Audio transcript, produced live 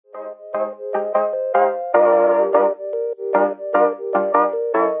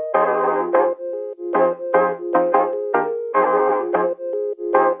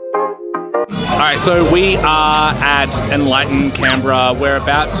Alright, so we are at Enlighten, Canberra. We're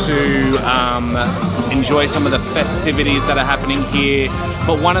about to enjoy some of the festivities that are happening here.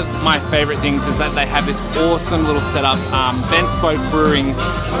 But one of my favourite things is that they have this awesome little setup, BentSpoke Brewing.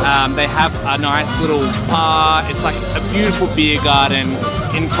 They have a nice little bar. It's like a beautiful beer garden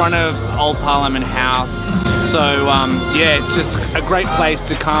in front of Old Parliament House. So yeah, it's just a great place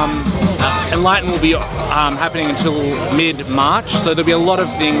to come. Enlighten will be happening until mid-March, so there'll be a lot of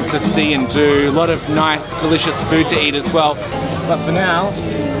things to see and do, a lot of nice, delicious food to eat as well. But for now,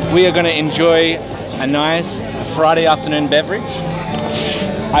 we are going to enjoy a nice Friday afternoon beverage.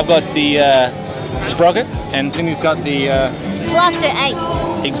 I've got the Sprocket, and Cindy's got the Cluster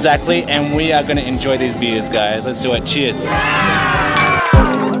 8. Exactly, and we are going to enjoy these beers, guys. Let's do it. Cheers.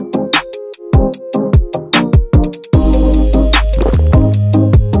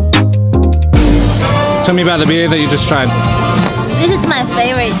 Tell me about the beer that you just tried. This is my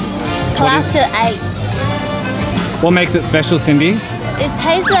favorite, Cluster 8. What makes it special, Cindy? It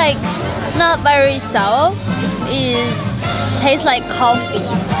tastes like not very sour. It tastes like coffee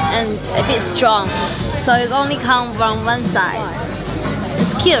and a bit strong. So it only comes from one side.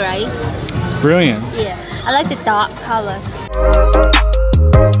 It's cute, right? It's brilliant. Yeah, I like the dark color.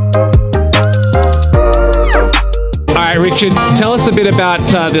 Alright, Richard, tell us a bit about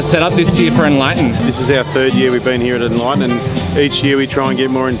the setup this year for Enlighten. This is our third year we've been here at Enlighten, and each year we try and get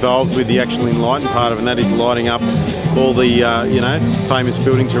more involved with the actual Enlighten part of it, and that is lighting up all the you know, famous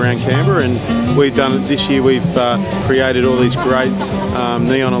buildings around Canberra. And we've done it this year. We've created all these great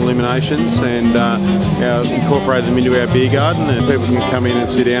neon illuminations and incorporated them into our beer garden, and people can come in and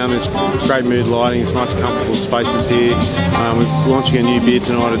sit down. There's great mood lighting, it's nice comfortable spaces here. We're launching a new beer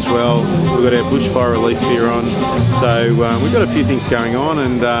tonight as well. We've got our bushfire relief beer on. So we've got a few things going on,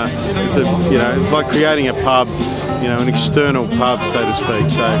 and it's a, you know, it's like creating a pub, you know, an external pub, so to speak.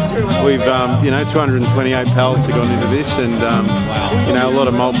 So we've you know, 228 pallets have gone into this, and you know, a lot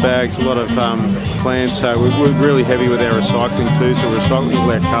of malt bags, a lot of plants. So we're really heavy with our recycling too. So we're recycling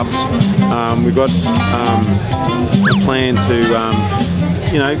all our cups. We've got a plan to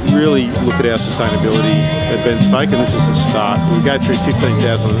you know, really look at our sustainability at BentSpoke, and this is the start. We go through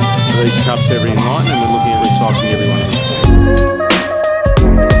 15,000 of these cups every night, and we're looking at recycling every one of them.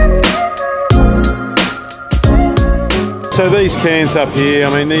 So these cans up here, I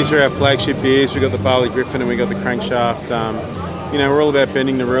mean, these are our flagship beers. We've got the Barley Griffin and we've got the Crankshaft. You know, we're all about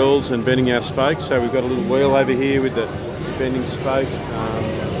bending the rules and bending our spokes. So we've got a little wheel over here with the bending spoke.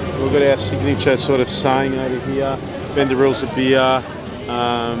 We've got our signature sort of saying over here, bend the rules of beer.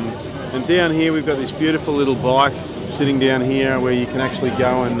 And down here we've got this beautiful little bike sitting down here where you can actually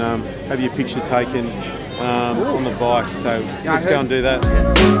go and have your picture taken on the bike. So let's go and do that.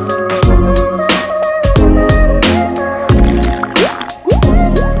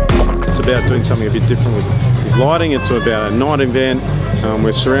 It's about doing something a bit different with lighting. It's about a night event.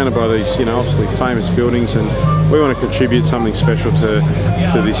 We're surrounded by these, you know, obviously famous buildings, and we want to contribute something special to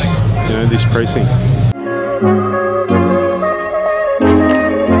this, you know, this precinct.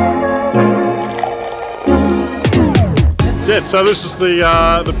 Yeah, so this is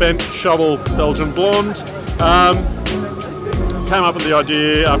the Bent Shovel Belgian Blonde. Came up with the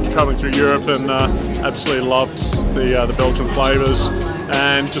idea after travelling through Europe, and absolutely loved the Belgian flavours,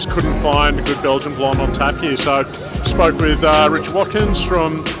 and just couldn't find a good Belgian Blonde on tap here. So spoke with Richard Watkins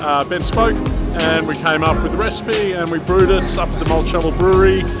from BentSpoke, and we came up with the recipe, and we brewed it up at the Malt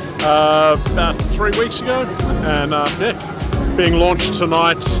Brewery about 3 weeks ago, and yeah, being launched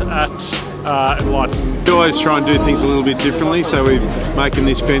tonight at Enlighten. We always try and do things a little bit differently, so we're making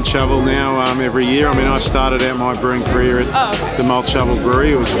this Bent Shovel now every year. I mean, I started out my brewing career at the Malt Shovel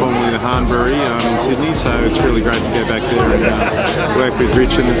Brewery. It was formerly the Hahn Brewery in Sydney, so it's really great to go back there and work with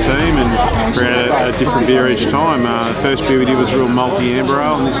Rich and the team and create a different beer each time. The first beer we did was a real malty amber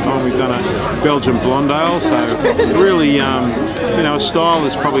ale, and this time we've done a Belgian blonde ale, so really, you know, a style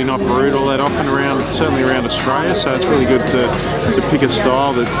that's probably not brewed all that often around, certainly around Australia, so it's really good to pick a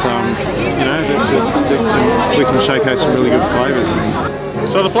style that, you know, we can showcase some really good flavours.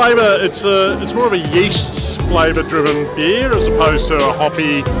 So the flavour, it's more of a yeast flavour driven beer as opposed to a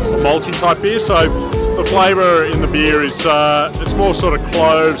hoppy, malty type beer. So the flavour in the beer is it's more sort of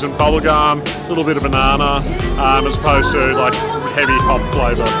cloves and bubblegum, a little bit of banana, as opposed to like heavy hop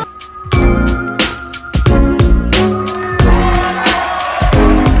flavour.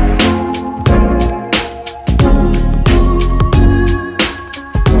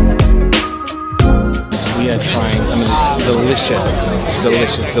 Trying some of this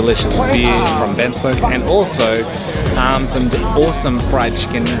delicious beer from BentSpoke, and also some awesome fried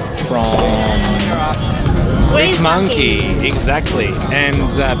chicken from Grease monkey, exactly. And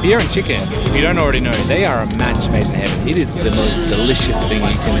beer and chicken, if you don't already know, they are a match made in heaven. It is the most delicious thing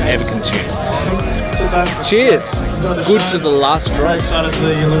you can ever consume. Cheers. Good to the last drop. Excited for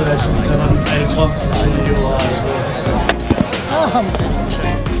the illuminations at 8 o'clock.